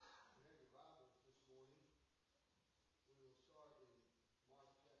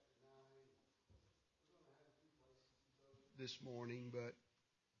this morning, but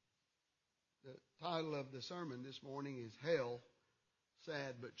the title of the sermon this morning is Hell,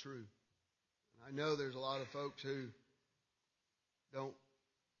 Sad But True. And I know there's a lot of folks who don't,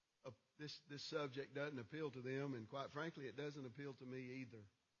 this subject doesn't appeal to them, and quite frankly, it doesn't appeal to me either.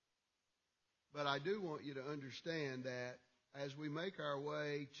 But I do want you to understand that as we make our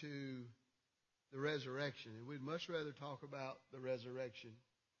way to the resurrection, and we'd much rather talk about the resurrection.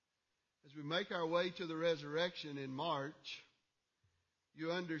 As we make our way to the resurrection in March,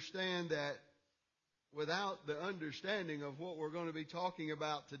 you understand that without the understanding of what we're going to be talking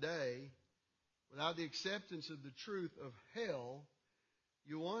about today, without the acceptance of the truth of hell,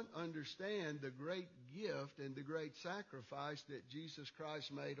 you won't understand the great gift and the great sacrifice that Jesus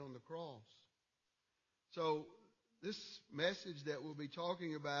Christ made on the cross. So this message that we'll be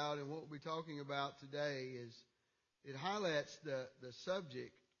talking about and what we'll be talking about today it highlights the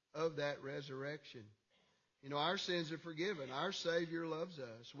subject of that resurrection. You know, our sins are forgiven. Our Savior loves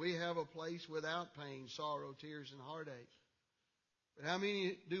us. We have a place without pain, sorrow, tears, and heartache. But how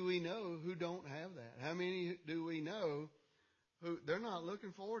many do we know who don't have that? How many do we know who they're not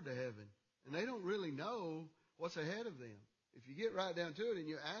looking forward to heaven? And they don't really know what's ahead of them. If you get right down to it and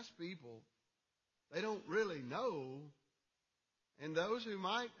you ask people, they don't really know. And those who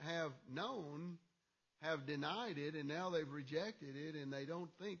might have known have denied it, and now they've rejected it, and they don't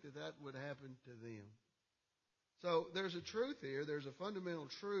think that that would happen to them. So there's a truth here. There's a fundamental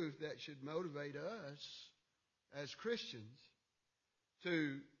truth that should motivate us as Christians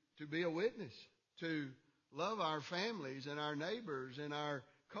to be a witness, to love our families and our neighbors and our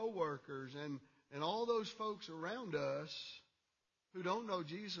co-workers and all those folks around us who don't know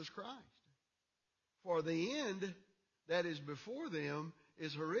Jesus Christ. For the end that is before them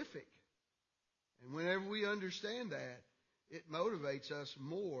is horrific. And whenever we understand that, it motivates us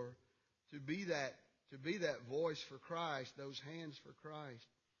more to be that voice for Christ, those hands for Christ.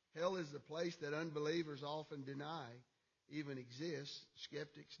 Hell is the place that unbelievers often deny even exists.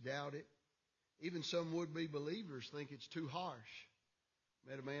 Skeptics doubt it. Even some would-be believers think it's too harsh.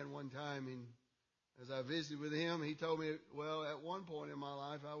 Met a man one time, and as I visited with him, he told me, well, at one point in my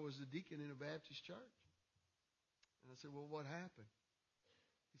life, I was a deacon in a Baptist church. And I said, well, what happened?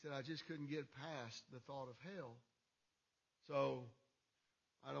 He said, I just couldn't get past the thought of hell. So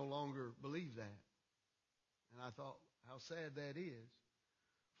I no longer believe that. And I thought, how sad that is.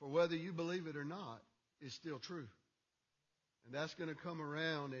 For whether you believe it or not, it's still true. And that's going to come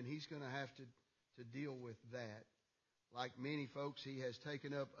around, and he's going to have to deal with that. Like many folks, he has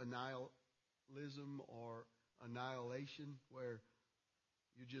taken up annihilism or annihilation, where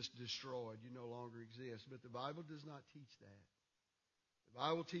you're just destroyed. You no longer exist. But the Bible does not teach that. The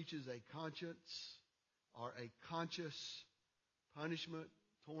Bible teaches a conscience or a conscious punishment,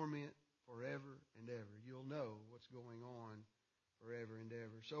 torment forever and ever. You'll know what's going on forever and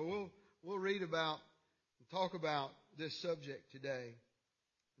ever. So we'll read about and talk about this subject today.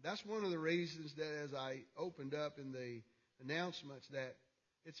 That's one of the reasons that as I opened up in the announcements that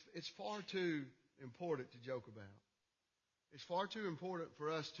it's far too important to joke about. It's far too important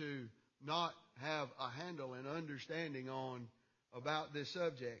for us to not have a handle and understanding on about this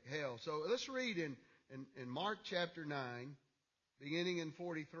subject, hell. So let's read in Mark chapter 9, beginning in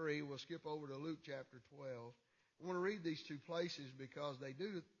 43. We'll skip over to Luke chapter 12. I want to read these two places because they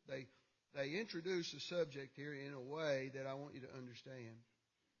introduce the subject here in a way that I want you to understand.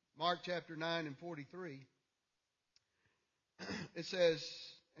 Mark chapter 9 and 43. It says,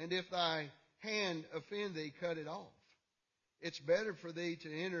 and if thy hand offend thee, cut it off. It's better for thee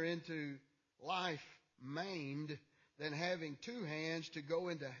to enter into life maimed than having two hands to go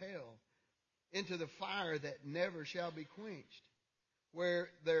into hell, into the fire that never shall be quenched, where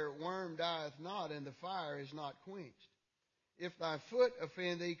their worm dieth not, and the fire is not quenched. If thy foot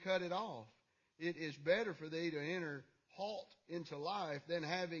offend thee, cut it off. It is better for thee to enter halt into life than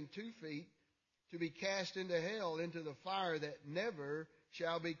having 2 feet to be cast into hell, into the fire that never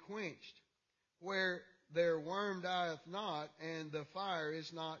shall be quenched, where their worm dieth not, and the fire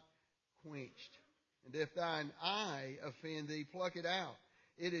is not quenched. And if thine eye offend thee, pluck it out.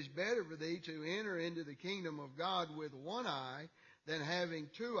 It is better for thee to enter into the kingdom of God with one eye than having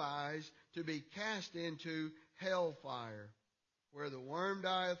 2 eyes to be cast into hellfire, where the worm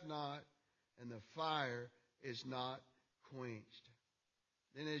dieth not, and the fire is not quenched.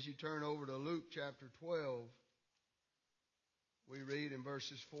 Then as you turn over to Luke chapter 12, we read in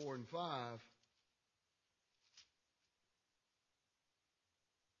verses 4 and 5,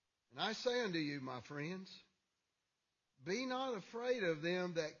 and I say unto you, my friends, be not afraid of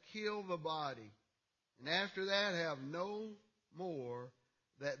them that kill the body, and after that have no more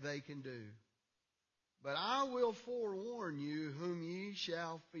that they can do. But I will forewarn you whom ye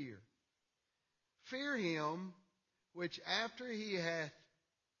shall fear. Fear him which after he hath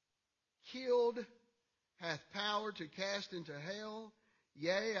killed hath power to cast into hell.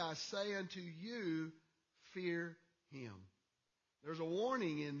 Yea, I say unto you, fear him. There's a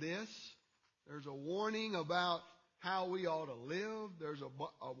warning in this. There's a warning about how we ought to live. There's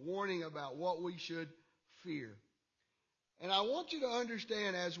a warning about what we should fear. And I want you to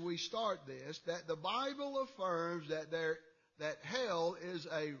understand as we start this that the Bible affirms that hell is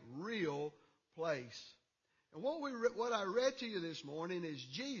a real place. And what I read to you this morning is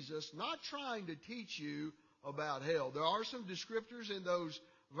Jesus not trying to teach you about hell. There are some descriptors in those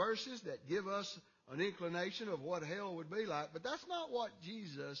verses that give us an inclination of what hell would be like, but that's not what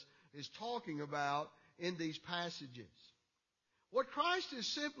Jesus is talking about in these passages. What Christ is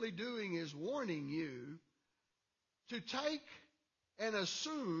simply doing is warning you to take and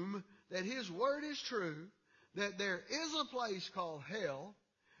assume that His Word is true, that there is a place called hell,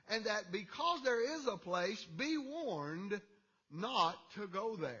 and that because there is a place, be warned not to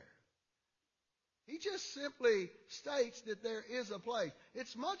go there. He just simply states that there is a place.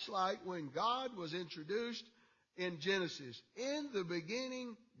 It's much like when God was introduced in Genesis. In the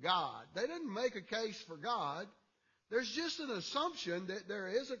beginning, God. They didn't make a case for God. There's just an assumption that there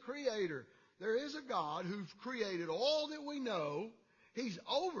is a creator. There is a God who created all that we know. He's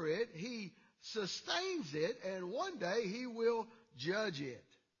over it. He sustains it. And one day He will judge it.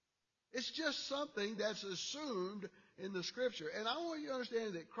 It's just something that's assumed in the Scripture. And I want you to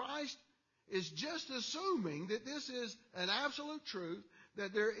understand that Christ is just assuming that this is an absolute truth,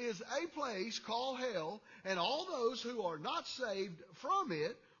 that there is a place called hell, and all those who are not saved from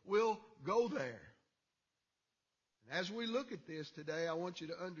it will go there. And as we look at this today, I want you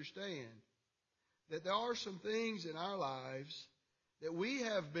to understand that there are some things in our lives that we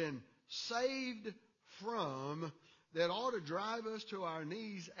have been saved from that ought to drive us to our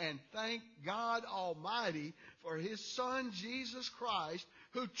knees and thank God Almighty for His Son, Jesus Christ,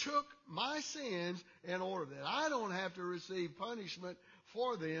 who took my sins in order that I don't have to receive punishment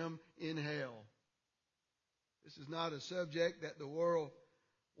for them in hell. This is not a subject that the world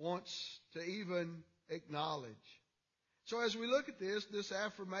wants to even acknowledge. So as we look at this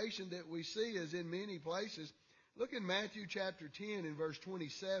affirmation that we see is in many places. Look in Matthew chapter 10 and verse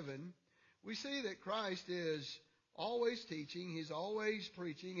 27. We see that Christ is always teaching, He's always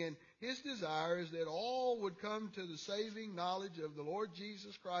preaching, and His desire is that all would come to the saving knowledge of the Lord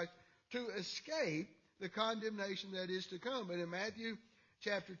Jesus Christ to escape the condemnation that is to come. And in Matthew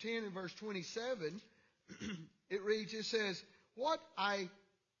chapter 10 and verse 27, it reads, it says, What I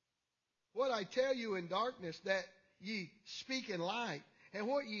tell you in darkness, that ye speak in light, and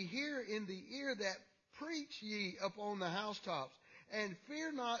what ye hear in the ear, that preach ye upon the housetops. And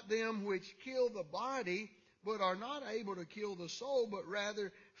fear not them which kill the body, but are not able to kill the soul, but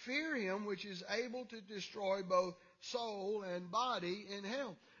rather fear Him which is able to destroy both soul and body in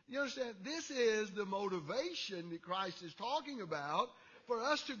hell. You understand? This is the motivation that Christ is talking about for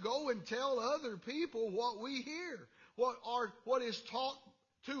us to go and tell other people what we hear, what is taught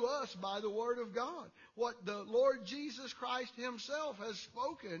to us by the Word of God, what the Lord Jesus Christ Himself has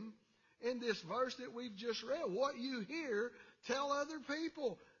spoken in this verse that we've just read. What you hear, tell other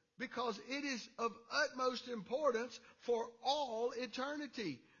people, because it is of utmost importance for all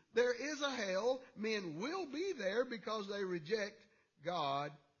eternity. There is a hell. Men will be there because they reject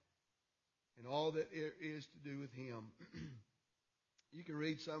God and all that is to do with Him. You can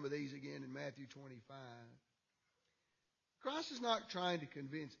read some of these again in Matthew 25. Christ is not trying to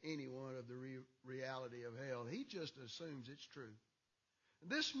convince anyone of the reality of hell. He just assumes it's true.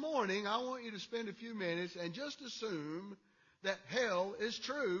 This morning, I want you to spend a few minutes and just assume that hell is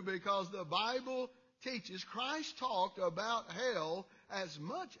true, because the Bible teaches Christ talked about hell as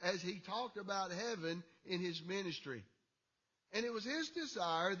much as He talked about heaven in His ministry. And it was His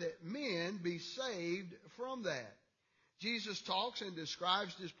desire that men be saved from that. Jesus talks and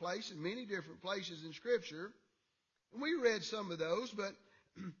describes this place in many different places in Scripture. And we read some of those, but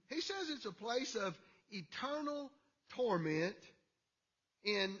He says it's a place of eternal torment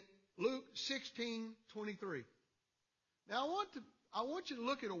in Luke 16:23. Now, I want you to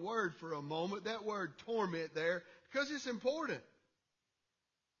look at a word for a moment, that word torment there, because it's important.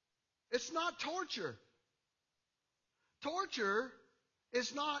 It's not torture. Torture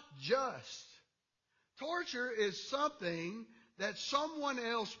is not just. Torture is something that someone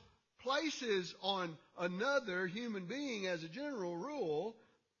else places on another human being as a general rule.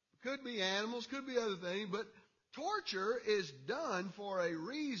 Could be animals, could be other things, but torture is done for a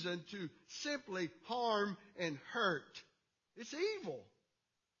reason to simply harm and hurt. It's evil.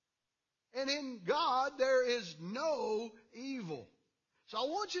 And in God there is no evil. So I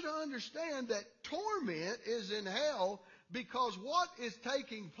want you to understand that torment is in hell because what is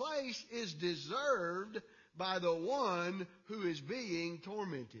taking place is deserved by the one who is being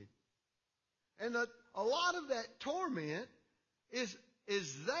tormented. And a lot of that torment is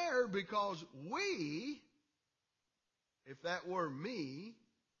there because we, if that were me,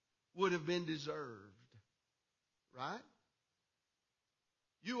 would have been deserved. Right?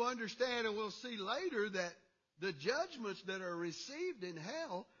 You understand, and we'll see later, that the judgments that are received in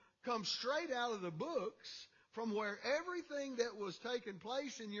hell come straight out of the books from where everything that was taking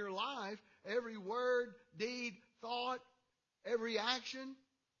place in your life, every word, deed, thought, every action,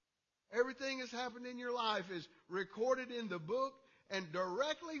 everything that's happened in your life is recorded in the book, and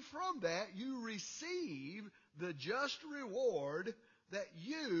directly from that you receive the just reward that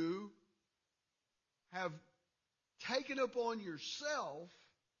you have taken upon yourself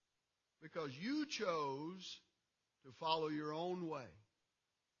because you chose to follow your own way.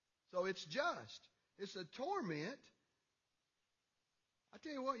 So it's just. It's a torment. I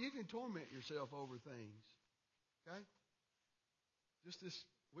tell you what, you can torment yourself over things. Okay? Just this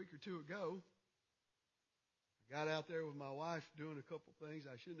week or two ago, I got out there with my wife doing a couple things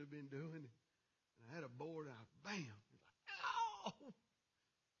I shouldn't have been doing. And I had a board and bam! It was like, ow!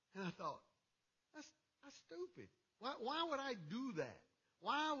 And I thought, that's stupid. Why would I do that?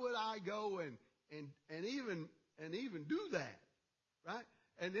 Why would I go and even do that? Right?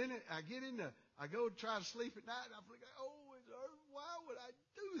 And then I go try to sleep at night and I'm thinking, why would I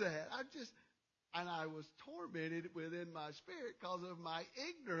do that? And I was tormented within my spirit because of my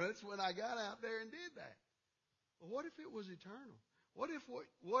ignorance when I got out there and did that. Well, what if it was eternal?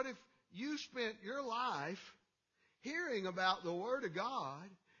 What if you spent your life hearing about the Word of God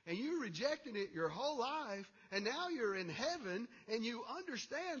and you rejected it your whole life, and now you're in heaven and you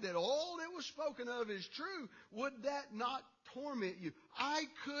understand that all that was spoken of is true? Would that not torment you? I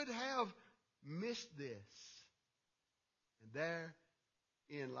could have missed this. And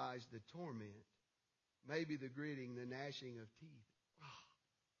therein lies the torment. Maybe the gritting, the gnashing of teeth. Oh,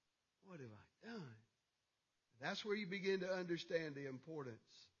 what have I done? That's where you begin to understand the importance.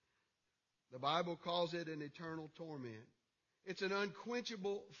 The Bible calls it an eternal torment. It's an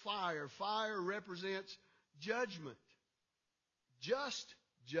unquenchable fire. Fire represents judgment. Just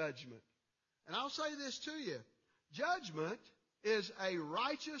judgment. And I'll say this to you. Judgment is a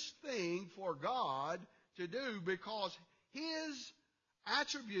righteous thing for God to do because His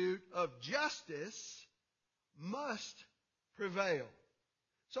attribute of justice must prevail.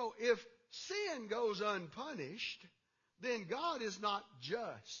 So if sin goes unpunished, then God is not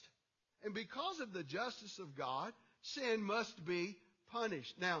just. And because of the justice of God, sin must be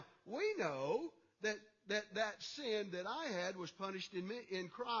punished. Now, we know that sin that I had was punished in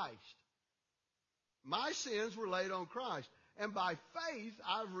Christ. My sins were laid on Christ. And by faith,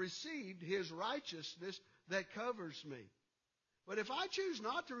 I've received His righteousness that covers me. But if I choose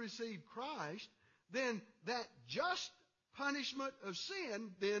not to receive Christ, then that just punishment of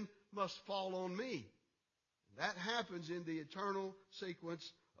sin then must fall on me. That happens in the eternal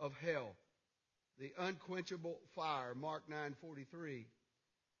sequence of hell. The unquenchable fire, Mark 9:43.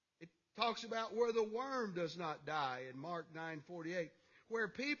 It talks about where the worm does not die in Mark 9:48. Where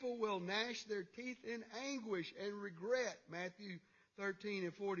people will gnash their teeth in anguish and regret, Matthew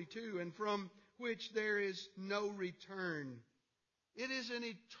 13:42, and from which there is no return. It is an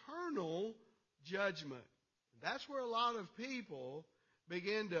eternal judgment. That's where a lot of people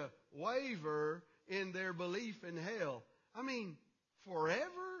begin to waver in their belief in hell. I mean,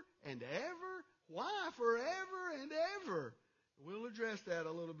 forever and ever? Why forever and ever? We'll address that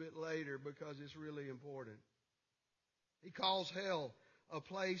a little bit later because it's really important. He calls hell a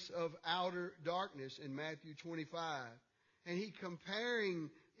place of outer darkness in Matthew 25. And he comparing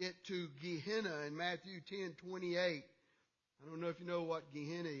it to Gehenna in Matthew 10:28. I don't know if you know what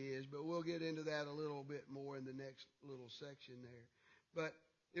Gehenna is, but we'll get into that a little bit more in the next little section there. But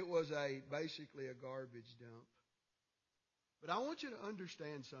it was basically a garbage dump. But I want you to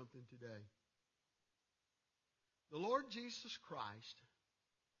understand something today. The Lord Jesus Christ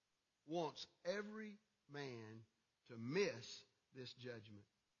wants every man to miss this judgment.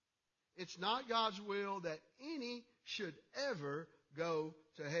 It's not God's will that any should ever go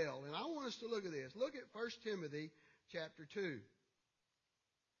to hell. And I want us to look at this. Look at 1 Timothy chapter 2.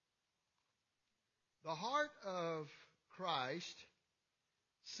 The heart of Christ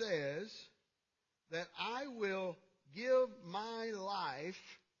says that I will give my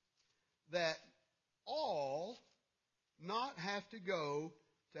life that all not have to go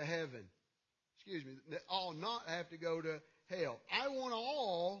to heaven. That all not have to go to hell. I want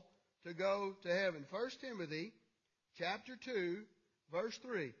all to go to heaven. 1 Timothy chapter 2, verse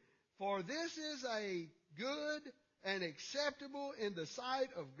 3. For this is a good and acceptable in the sight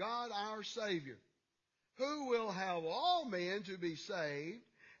of God our Savior, who will have all men to be saved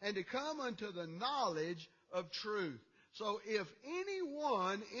and to come unto the knowledge of truth. So if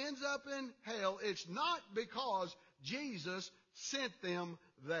anyone ends up in hell, it's not because Jesus sent them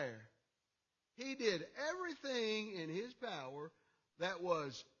there. He did everything in His power that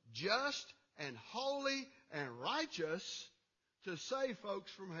was just and holy and righteous to save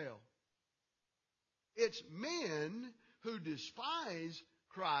folks from hell. It's men who despise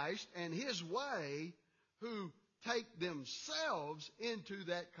Christ and His way who take themselves into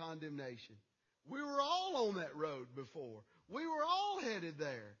that condemnation. We were all on that road before. We were all headed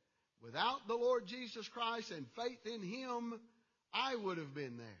there. Without the Lord Jesus Christ and faith in Him, I would have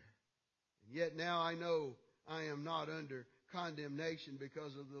been there. And yet now I know I am not under condemnation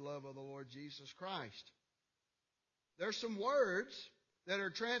because of the love of the Lord Jesus Christ. There's some words that are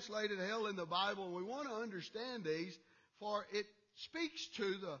translated hell in the Bible, and we want to understand these, for it speaks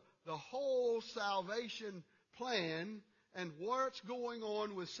to the whole salvation plan and what's going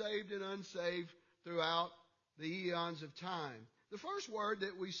on with saved and unsaved throughout the eons of time. The first word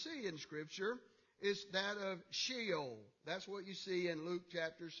that we see in Scripture is that of Sheol. That's what you see in Luke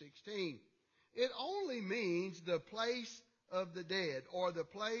chapter 16. It only means the place of the dead, or the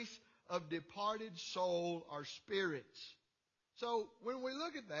place of departed soul or spirits. So when we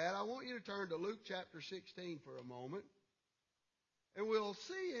look at that, I want you to turn to Luke chapter 16 for a moment. And we'll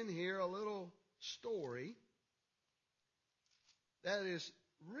see in here a little story that is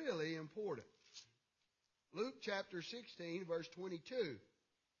really important. Luke chapter 16, verse 22.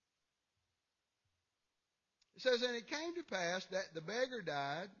 It says, and it came to pass that the beggar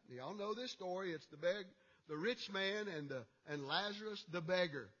died. Y'all know this story. It's the rich man and Lazarus the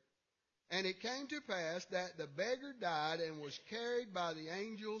beggar. And it came to pass that the beggar died and was carried by the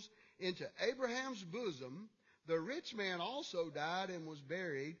angels into Abraham's bosom. The rich man also died and was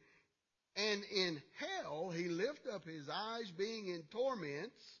buried. And in hell he lift up his eyes, being in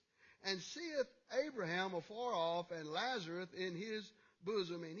torments, and seeth Abraham afar off, and Lazarus in his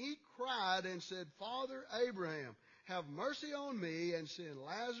bosom. And he cried and said, Father Abraham, have mercy on me, and send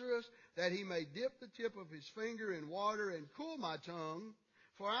Lazarus, that he may dip the tip of his finger in water and cool my tongue,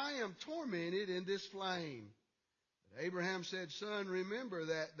 for I am tormented in this flame. But Abraham said, Son, remember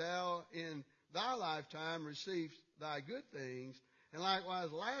that thou in thy lifetime receivest thy good things, and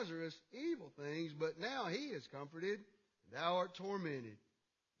likewise Lazarus evil things, but now he is comforted, and thou art tormented.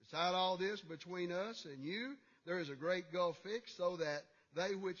 Beside all this, between us and you, there is a great gulf fixed, so that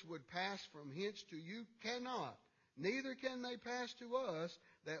they which would pass from hence to you cannot, neither can they pass to us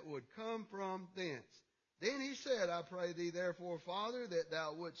that would come from thence. Then he said, I pray thee therefore, Father, that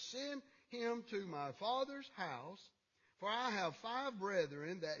thou wouldst send him to my father's house, for I have 5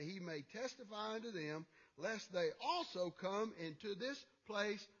 brethren, that he may testify unto them, lest they also come into this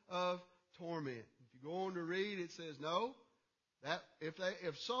place of torment. If you go on to read, it says, no, that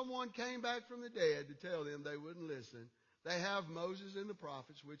if someone came back from the dead to tell them, they wouldn't listen. They have Moses and the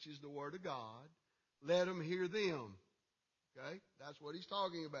prophets, which is the Word of God. Let them hear them. Okay? That's what he's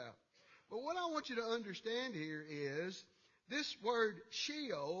talking about. But what I want you to understand here is this word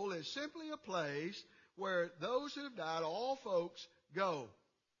Sheol is simply a place where those who have died, all folks, go.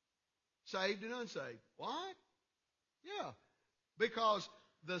 Saved and unsaved. What? Yeah. Because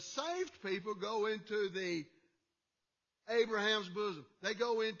the saved people go into the Abraham's bosom. They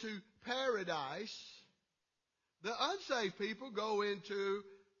go into paradise. The unsaved people go into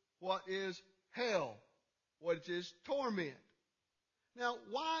what is hell, what is torment. Now,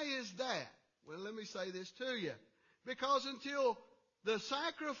 why is that? Well, let me say this to you. Because until the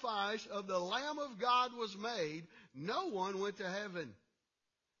sacrifice of the Lamb of God was made, no one went to heaven.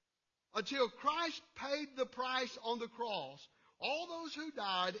 Until Christ paid the price on the cross, all those who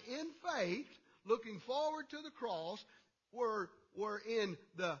died in faith, looking forward to the cross, were in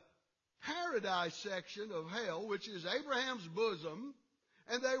the paradise section of hell, which is Abraham's bosom,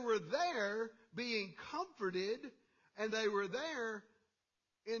 and they were there being comforted, and they were there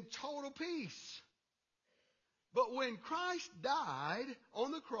in total peace. But when Christ died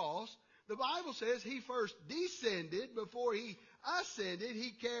on the cross, the Bible says he first descended before he ascended.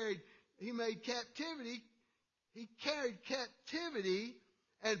 He carried captivity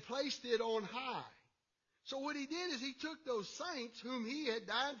and placed it on high. So what he did is he took those saints whom he had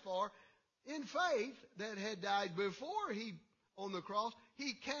died for in faith, that had died before he on the cross,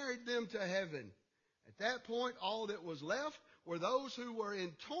 he carried them to heaven. At that point, all that was left were those who were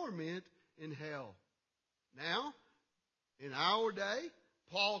in torment in hell. Now, in our day,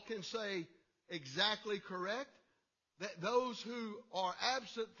 Paul can say exactly correct that those who are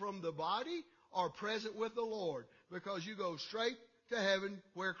absent from the body are present with the Lord, because you go straight to heaven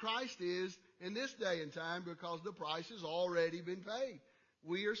where Christ is in this day and time, because the price has already been paid.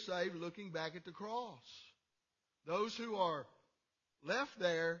 We are saved looking back at the cross. Those who are left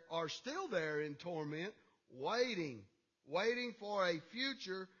there are still there in torment, waiting for a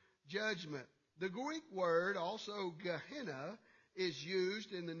future judgment. The Greek word, also Gehenna, is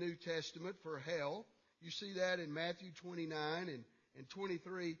used in the New Testament for hell. You see that in Matthew 29 and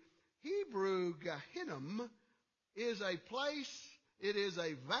 23. Hebrew Gehinnom is a place, it is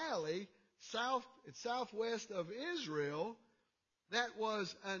a valley southwest of Israel that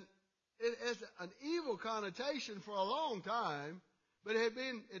was an evil connotation for a long time, but it had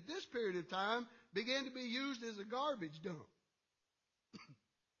been, at this period of time, began to be used as a garbage dump.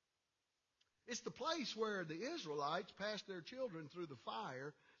 It's the place where the Israelites passed their children through the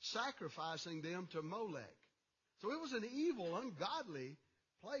fire, sacrificing them to Molech. So it was an evil, ungodly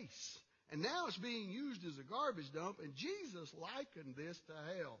place. And now it's being used as a garbage dump, and Jesus likened this to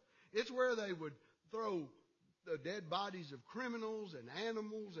hell. It's where they would throw the dead bodies of criminals and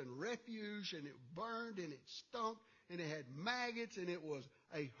animals and refuse, and it burned and it stunk and it had maggots, and it was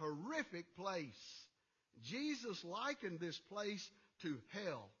a horrific place. Jesus likened this place to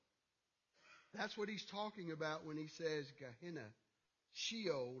hell. That's what he's talking about when he says Gehenna.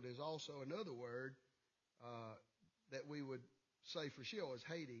 Sheol is also another word that we would say for Sheol is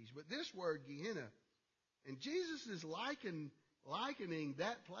Hades. But this word, Gehenna, and Jesus is likening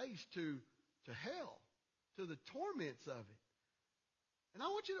that place to hell, to the torments of it. And I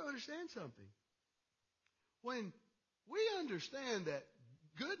want you to understand something. When we understand that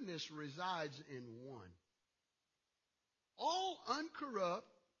goodness resides in one, all uncorrupt,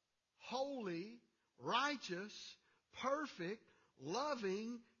 holy, righteous, perfect,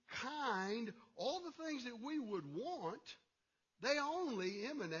 loving, kind, all the things that we would want, they only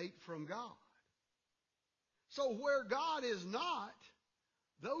emanate from God. So where God is not,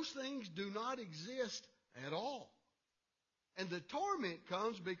 those things do not exist at all. And the torment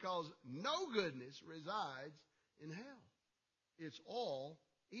comes because no goodness resides in hell. It's all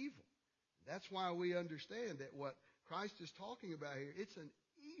evil. That's why we understand that what Christ is talking about here, it's an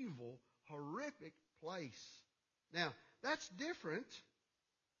evil, horrific place. Now, that's different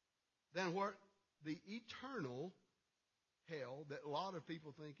than what the eternal hell that a lot of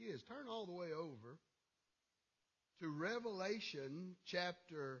people think is. Turn all the way over to Revelation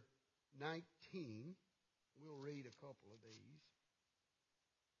chapter 19. We'll read a couple of these.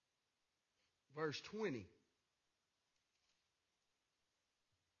 Verse 20.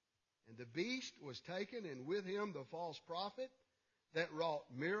 And the beast was taken, and with him the false prophet that wrought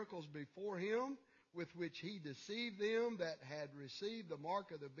miracles before him, with which he deceived them that had received the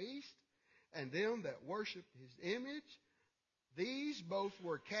mark of the beast, and them that worshipped his image. These both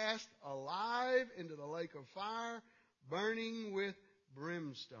were cast alive into the lake of fire, burning with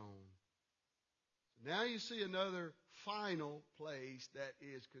brimstone. So now you see another final place that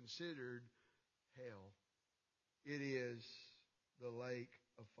is considered hell. It is the lake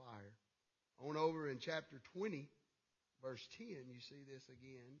of fire. On over in chapter 20, verse 10, you see this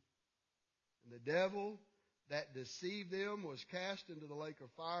again. And the devil that deceived them was cast into the lake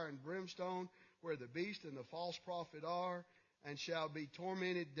of fire and brimstone, where the beast and the false prophet are, and shall be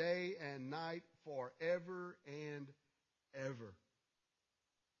tormented day and night forever and ever.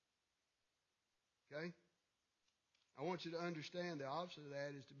 Okay? I want you to understand the opposite of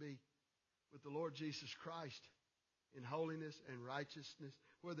that is to be with the Lord Jesus Christ in holiness and righteousness,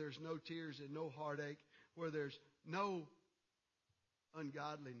 where there's no tears and no heartache, where there's no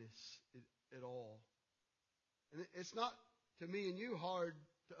ungodliness at all. And it's not, to me and you, hard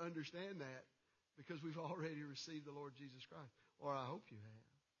to understand that because we've already received the Lord Jesus Christ. Or I hope you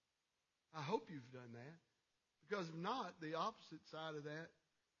have. I hope you've done that. Because if not, the opposite side of that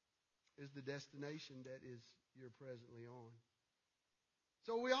is the destination that is you're presently on.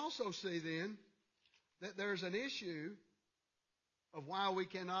 So we also see then that there's an issue of why we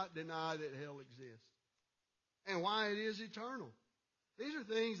cannot deny that hell exists and why it is eternal. These are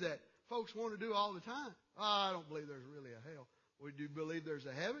things that folks want to do all the time. Oh, I don't believe there's really a hell. Well, do you believe there's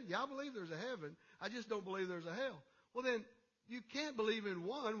a heaven? Yeah, I believe there's a heaven. I just don't believe there's a hell. Well, then you can't believe in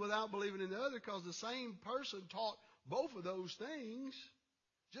one without believing in the other, because the same person taught both of those things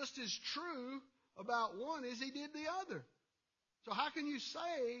just as true about one as he did the other. So how can you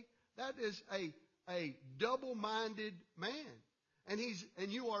say that is a double-minded man?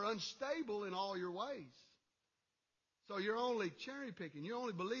 And you are unstable in all your ways. So you're only cherry picking. You're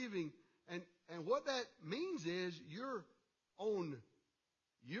only believing. And what that means is you're on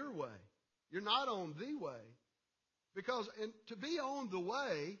your way. You're not on the way. Because to be on the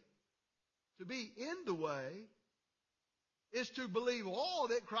way, to be in the way, is to believe all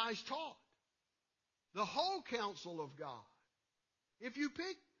that Christ taught. The whole counsel of God. If you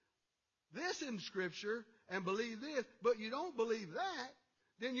pick this in Scripture and believe this, but you don't believe that,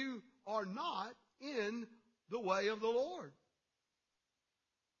 then you are not in the way of the Lord.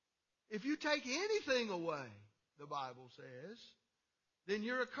 If you take anything away, the Bible says, then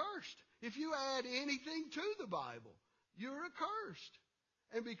you're accursed. If you add anything to the Bible, you're accursed.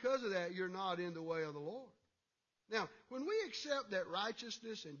 And because of that, you're not in the way of the Lord. Now, when we accept that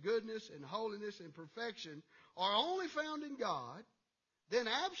righteousness and goodness and holiness and perfection are only found in God, then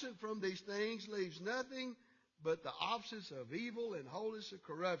absent from these things leaves nothing but the opposites of evil and wholeness and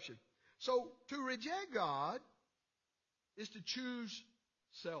corruption. So, to reject God is to choose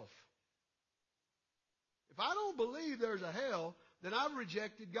self. If I don't believe there's a hell, then I've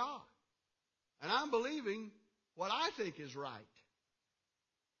rejected God. And I'm believing what I think is right.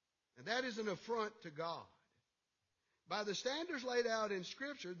 And that is an affront to God. By the standards laid out in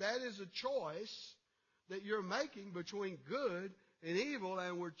Scripture, that is a choice that you're making between good and evil,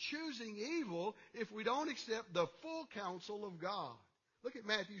 and we're choosing evil if we don't accept the full counsel of God. Look at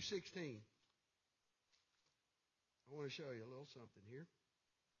Matthew 16. I want to show you a little something here.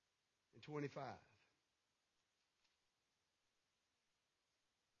 In 25.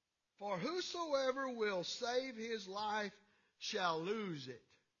 For whosoever will save his life shall lose it.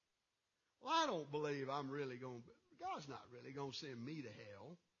 Well, I don't believe God's not really going to send me to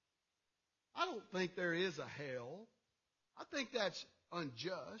hell. I don't think there is a hell. I think that's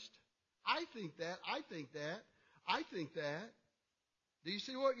unjust. I think that. Do you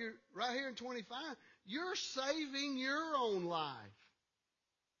see what you're, right here in 25? You're saving your own life.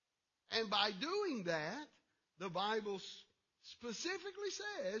 And by doing that, the Bible specifically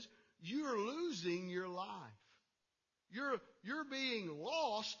says you're losing your life. You're being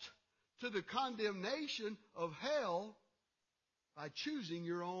lost to the condemnation of hell by choosing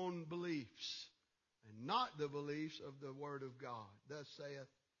your own beliefs and not the beliefs of the Word of God. Thus saith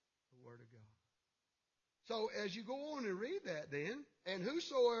the Word of God. So as you go on and read that then, and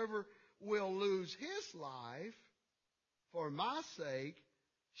whosoever will lose his life for my sake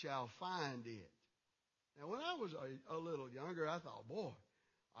shall find it. Now when I was a little younger, I thought, boy,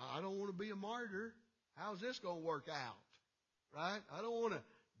 I don't want to be a martyr. How's this going to work out? Right? I don't want to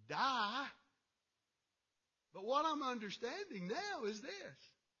die. But what I'm understanding now is this.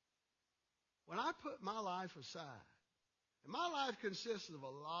 When I put my life aside, and my life consists of a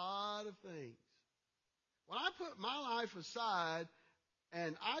lot of things. When I put my life aside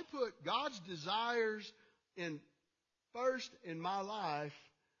and I put God's desires first in my life,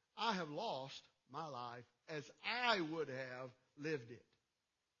 I have lost my life as I would have lived it.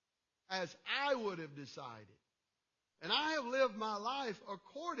 As I would have decided. And I have lived my life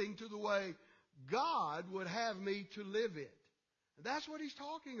according to the way God would have me to live it. And that's what he's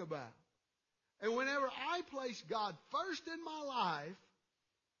talking about. And whenever I place God first in my life,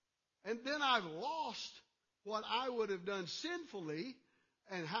 and then I've lost what I would have done sinfully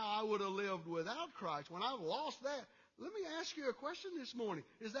and how I would have lived without Christ, when I've lost that, let me ask you a question this morning.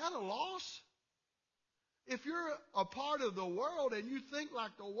 Is that a loss? If you're a part of the world and you think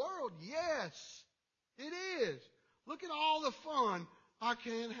like the world, yes, it is. Look at all the fun I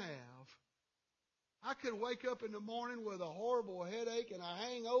can have. I could wake up in the morning with a horrible headache and a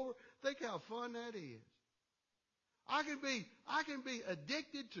hangover. Think how fun that is. I can be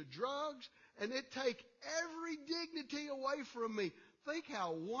addicted to drugs and it take every dignity away from me. Think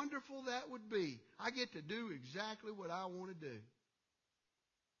how wonderful that would be. I get to do exactly what I want to do.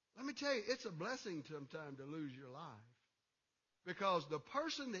 Let me tell you, it's a blessing sometimes to lose your life. Because the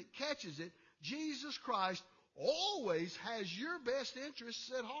person that catches it, Jesus Christ, always has your best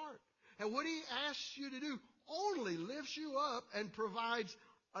interests at heart. And what he asks you to do only lifts you up and provides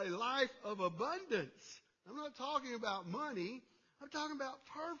a life of abundance. I'm not talking about money. I'm talking about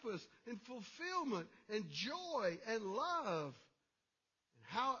purpose and fulfillment and joy and love. And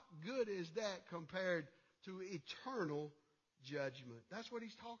how good is that compared to eternal judgment? That's what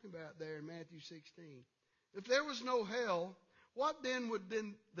he's talking about there in Matthew 16. If there was no hell, what then would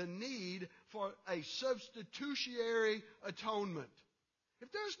been the need for a substitutionary atonement?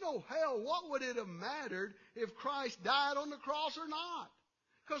 If there's no hell, what would it have mattered if Christ died on the cross or not?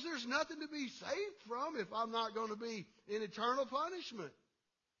 Because there's nothing to be saved from if I'm not going to be in eternal punishment.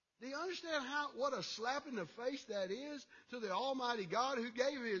 Do you understand what a slap in the face that is to the Almighty God who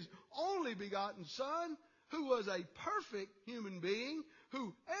gave his only begotten Son, who was a perfect human being,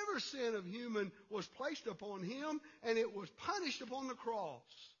 who ever sin of human was placed upon him, and it was punished upon the cross.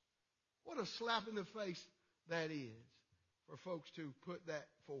 What a slap in the face that is for folks to put that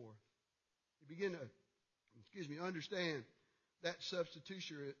forth. You begin to, understand that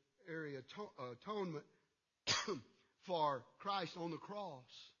substitutionary atonement for Christ on the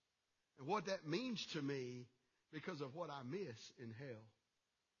cross and what that means to me because of what I miss in hell.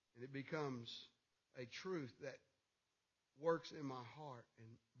 And it becomes a truth that works in my heart and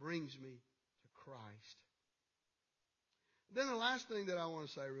brings me to Christ. Then the last thing that I want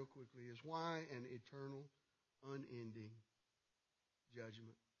to say real quickly is why an eternal, unending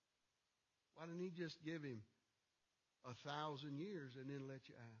judgment? Why didn't he just give him 1,000 years and then let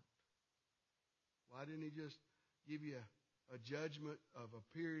you out? Why didn't he just give you a judgment of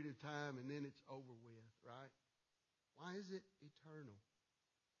a period of time and then it's over with, right? Why is it eternal?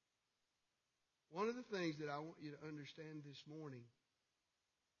 One of the things that I want you to understand this morning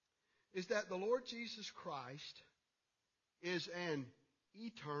is that the Lord Jesus Christ is an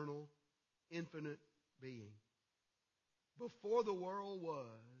eternal, infinite being. Before the world was,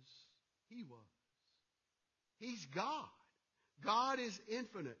 he was. He's God. God is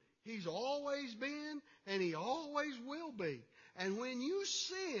infinite. He's always been, and he always will be. And when you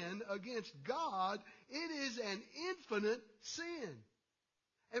sin against God, it is an infinite sin.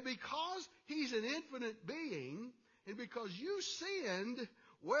 And because he's an infinite being, and because you sinned,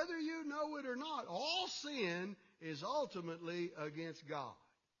 whether you know it or not, all sin is ultimately against God.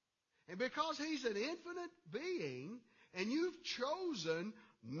 And because he's an infinite being, and you've chosen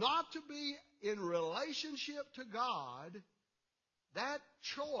not to be in relationship to God, that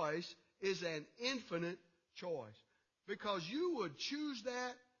choice is an infinite choice. Because you would choose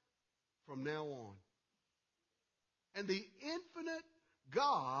that from now on. And the infinite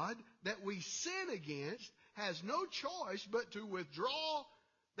God that we sin against has no choice but to withdraw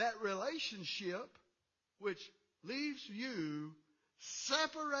that relationship, which leaves you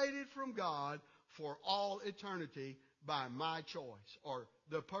separated from God for all eternity by my choice, or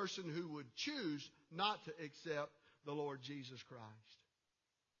the person who would choose not to accept the Lord Jesus Christ.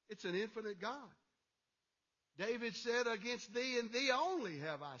 It's an infinite God. David said, against thee and thee only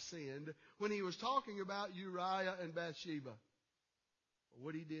have I sinned, when he was talking about Uriah and Bathsheba.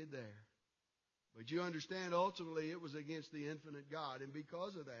 What he did there. But you understand, ultimately, it was against the infinite God. And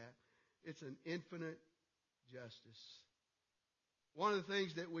because of that, it's an infinite justice. One of the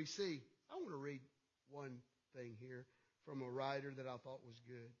things that we see, I want to read one thing here from a writer that I thought was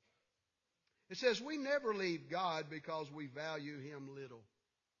good. It says, we never leave God because we value him little.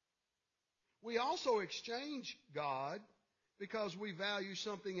 We also exchange God because we value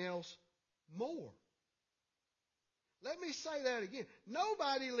something else more. Let me say that again.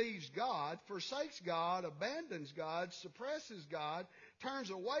 Nobody leaves God, forsakes God, abandons God, suppresses God,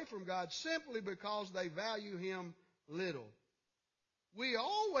 turns away from God simply because they value him little. We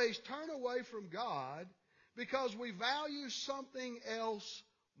always turn away from God because we value something else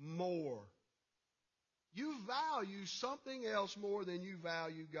more. You value something else more than you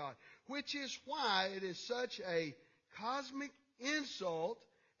value God, which is why it is such a cosmic insult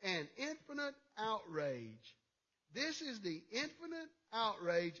and infinite outrage. This is the infinite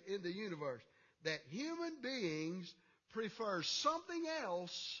outrage in the universe, that human beings prefer something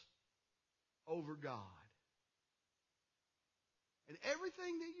else over God. And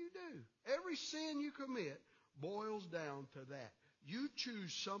everything that you do, every sin you commit, boils down to that. You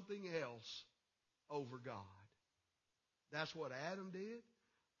choose something else over God. That's what Adam did.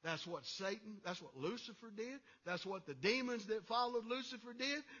 That's what Satan, that's what Lucifer did. That's what the demons that followed Lucifer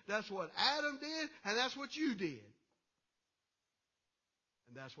did. That's what Adam did, and that's what you did.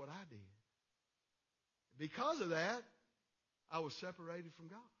 And that's what I did. Because of that, I was separated from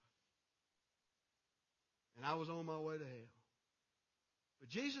God. And I was on my way to hell. But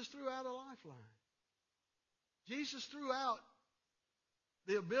Jesus threw out a lifeline. Jesus threw out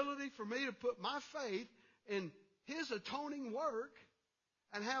the ability for me to put my faith in his atoning work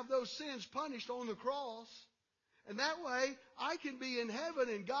and have those sins punished on the cross. And that way, I can be in heaven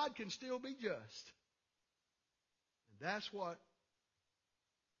and God can still be just. And that's what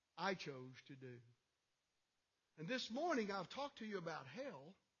I chose to do. And this morning I've talked to you about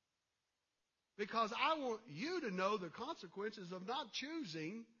hell because I want you to know the consequences of not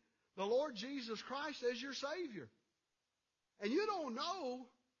choosing the Lord Jesus Christ as your Savior. And you don't know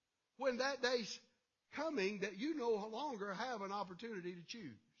when that day's coming that you no longer have an opportunity to choose.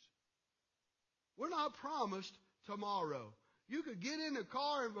 We're not promised tomorrow. You could get in the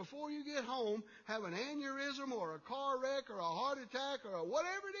car and before you get home have an aneurysm or a car wreck or a heart attack or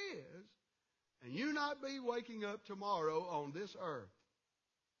whatever it is, and you not be waking up tomorrow on this earth.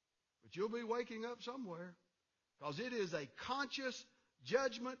 But you'll be waking up somewhere, because it is a conscious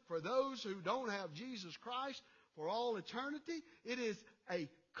judgment for those who don't have Jesus Christ for all eternity. It is a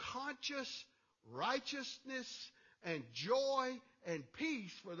conscious righteousness and joy and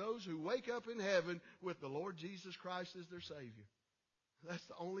peace for those who wake up in heaven with the Lord Jesus Christ as their Savior. That's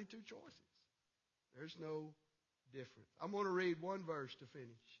the only two choices. There's no difference. I'm going to read one verse to finish.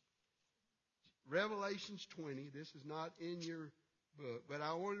 Revelations 20. This is not in your book, but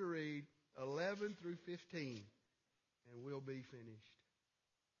I want to read 11 through 15, and we'll be finished.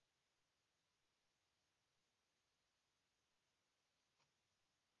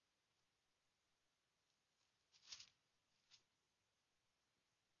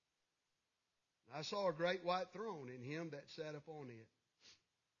 I saw a great white throne, and him that sat upon it,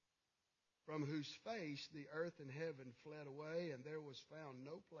 from whose face the earth and heaven fled away, and there was found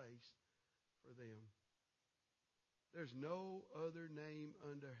no place for them. There's no other name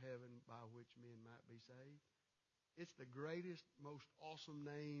under heaven by which men might be saved. It's the greatest, most awesome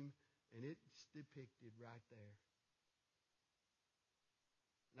name, and it's depicted right there.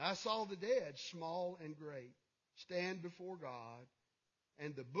 And I saw the dead, small and great, stand before God,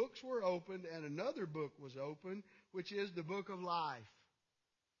 and the books were opened, and another book was opened, which is the book of life.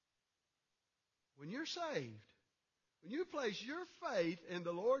 When you're saved, when you place your faith in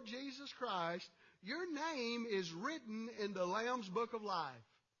the Lord Jesus Christ, your name is written in the Lamb's book of life.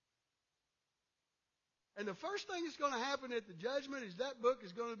 And the first thing that's going to happen at the judgment is that book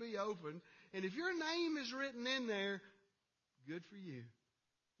is going to be opened. And if your name is written in there, good for you.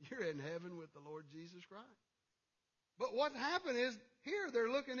 You're in heaven with the Lord Jesus Christ. But what happened is, here they're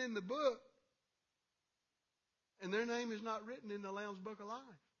looking in the book, and their name is not written in the Lamb's book of life.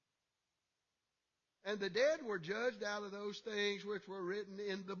 And the dead were judged out of those things which were written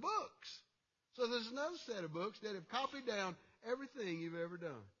in the books. So there's another set of books that have copied down everything you've ever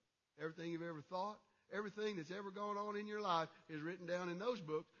done. Everything you've ever thought, everything that's ever gone on in your life is written down in those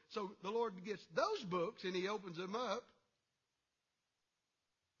books. So the Lord gets those books and He opens them up.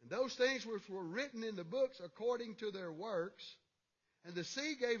 And those things which were written in the books according to their works. And the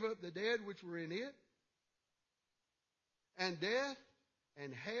sea gave up the dead which were in it. And death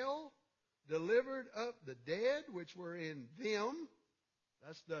and hell delivered up the dead which were in them.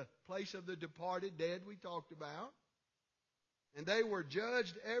 That's the place of the departed dead we talked about. And they were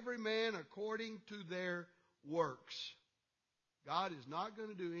judged every man according to their works. God is not going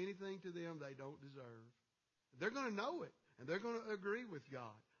to do anything to them they don't deserve. They're going to know it, and they're going to agree with God.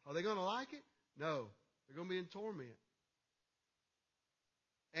 Are they going to like it? No. They're going to be in torment.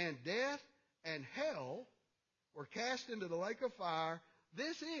 And death and hell were cast into the lake of fire.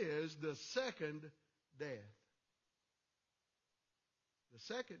 This is the second death. The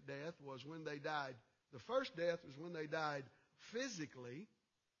second death was when they died. The first death was when they died physically.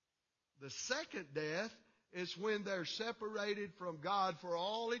 The second death is when they're separated from God for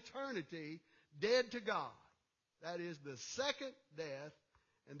all eternity, dead to God. That is the second death,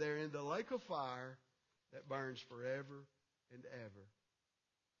 and they're in the lake of fire that burns forever and ever.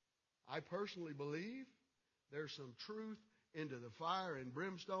 I personally believe there's some truth into the fire and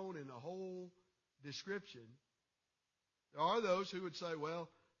brimstone in the whole description. There are those who would say, well,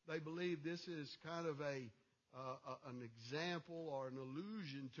 they believe this is kind of an example or an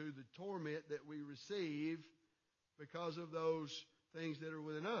allusion to the torment that we receive because of those things that are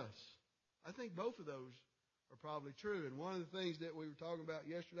within us. I think both of those are probably true. And one of the things that we were talking about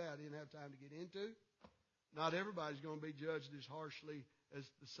yesterday, I didn't have time to get into, not everybody's going to be judged as harshly as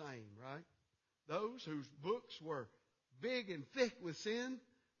the same, right? Those whose books were big and thick with sin,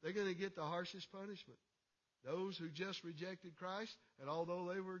 they're going to get the harshest punishment. Those who just rejected Christ, and although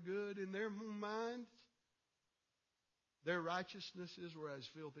they were good in their minds, their righteousnesses were as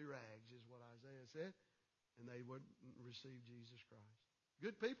filthy rags, is what Isaiah said, and they wouldn't receive Jesus Christ.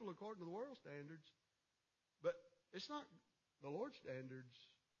 Good people according to the world standards, but it's not the Lord's standards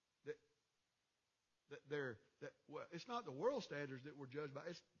it's not the world standards that we're judged by.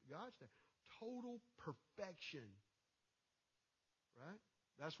 It's God's standards. Total perfection. Right?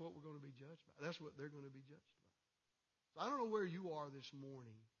 That's what we're going to be judged by. That's what they're going to be judged by. So I don't know where you are this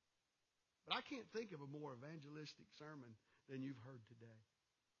morning, but I can't think of a more evangelistic sermon than you've heard today.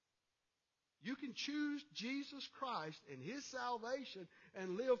 You can choose Jesus Christ and His salvation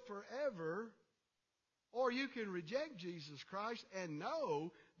and live forever, or you can reject Jesus Christ and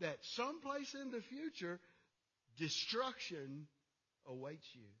know that someplace in the future, destruction awaits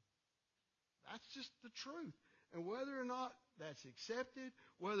you. That's just the truth. And whether or not that's accepted,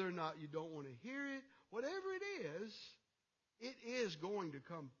 whether or not you don't want to hear it, whatever it is going to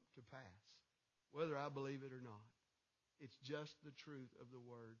come to pass, whether I believe it or not. It's just the truth of the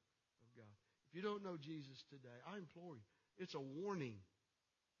Word of God. If you don't know Jesus today, I implore you. It's a warning.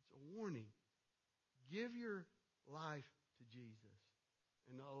 It's a warning. Give your life to Jesus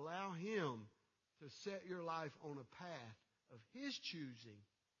and allow Him to set your life on a path of His choosing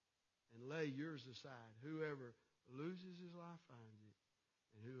and lay yours aside. Whoever loses his life finds it,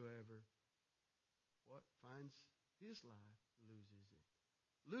 and whoever finds his life loses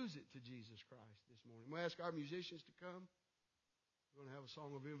it. Lose it to Jesus Christ this morning. We'll ask our musicians to come. We're going to have a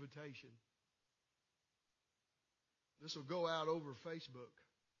song of invitation. This will go out over Facebook.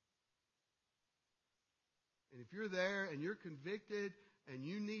 And if you're there and you're convicted and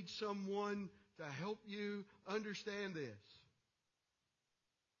you need someone to help you understand this,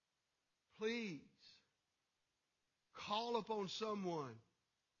 please call upon someone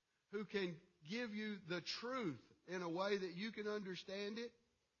who can give you the truth in a way that you can understand it,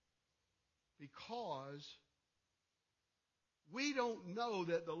 because we don't know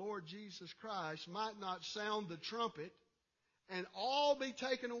that the Lord Jesus Christ might not sound the trumpet and all be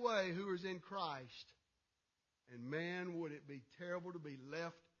taken away who is in Christ. And man, would it be terrible to be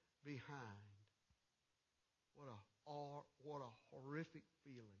left behind. What a horrific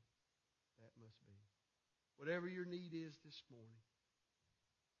feeling that must be. Whatever your need is this morning,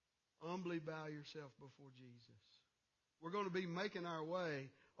 humbly bow yourself before Jesus. We're going to be making our way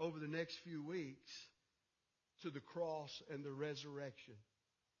over the next few weeks to the cross and the resurrection.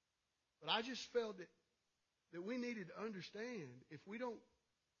 But I just felt that we needed to understand, if we don't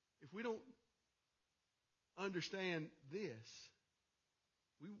understand this,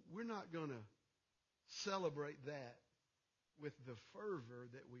 we're not going to celebrate that with the fervor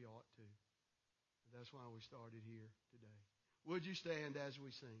that we ought to. That's why we started here today. Would you stand as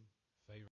we sing?